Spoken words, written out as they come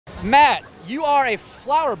Matt, you are a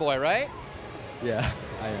flower boy, right? Yeah,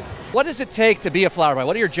 I am. What does it take to be a flower boy?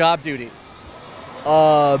 What are your job duties?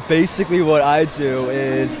 Basically what I do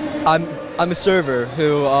is I'm a server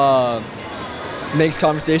who makes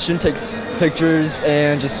conversation, takes pictures,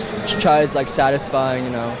 and just tries like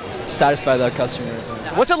satisfying, to satisfy the customers.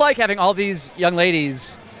 What's it like having all these young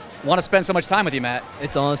ladies want to spend so much time with you, Matt?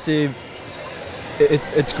 It's honestly,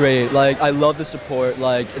 it's great. Like I love the support,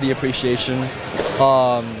 like the appreciation.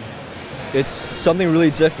 It's something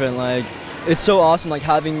really different. Like it's so awesome, like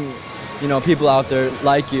having, people out there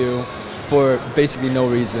like you for basically no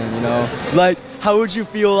reason. Like how would you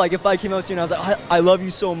feel like if I came up to you and I was like, I love you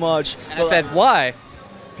so much? And I said, why?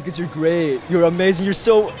 Because you're great. You're amazing. You're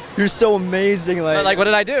so amazing. Like what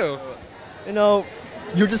did I do?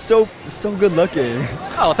 You're just so good looking.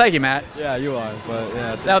 Oh, thank you, Matt. Yeah, you are. But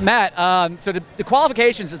yeah. Now, Matt, so the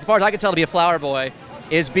qualifications, as far as I can tell, to be a flower boy,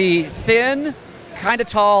 is be thin, kind of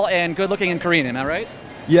tall, and good looking in Korean. Am I right?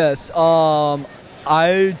 Yes.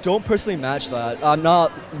 I don't personally match that. I'm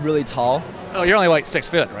not really tall. Oh, you're only like 6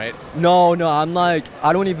 foot, right? No, I'm like,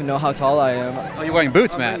 I don't even know how tall I am. Oh, you're wearing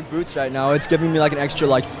boots, Matt. I'm wearing boots right now. It's giving me like an extra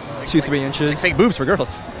 2-3 inches. Fake boobs for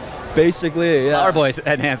girls. Basically, yeah. Flower boys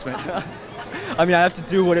enhancement. I mean, I have to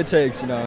do what it takes,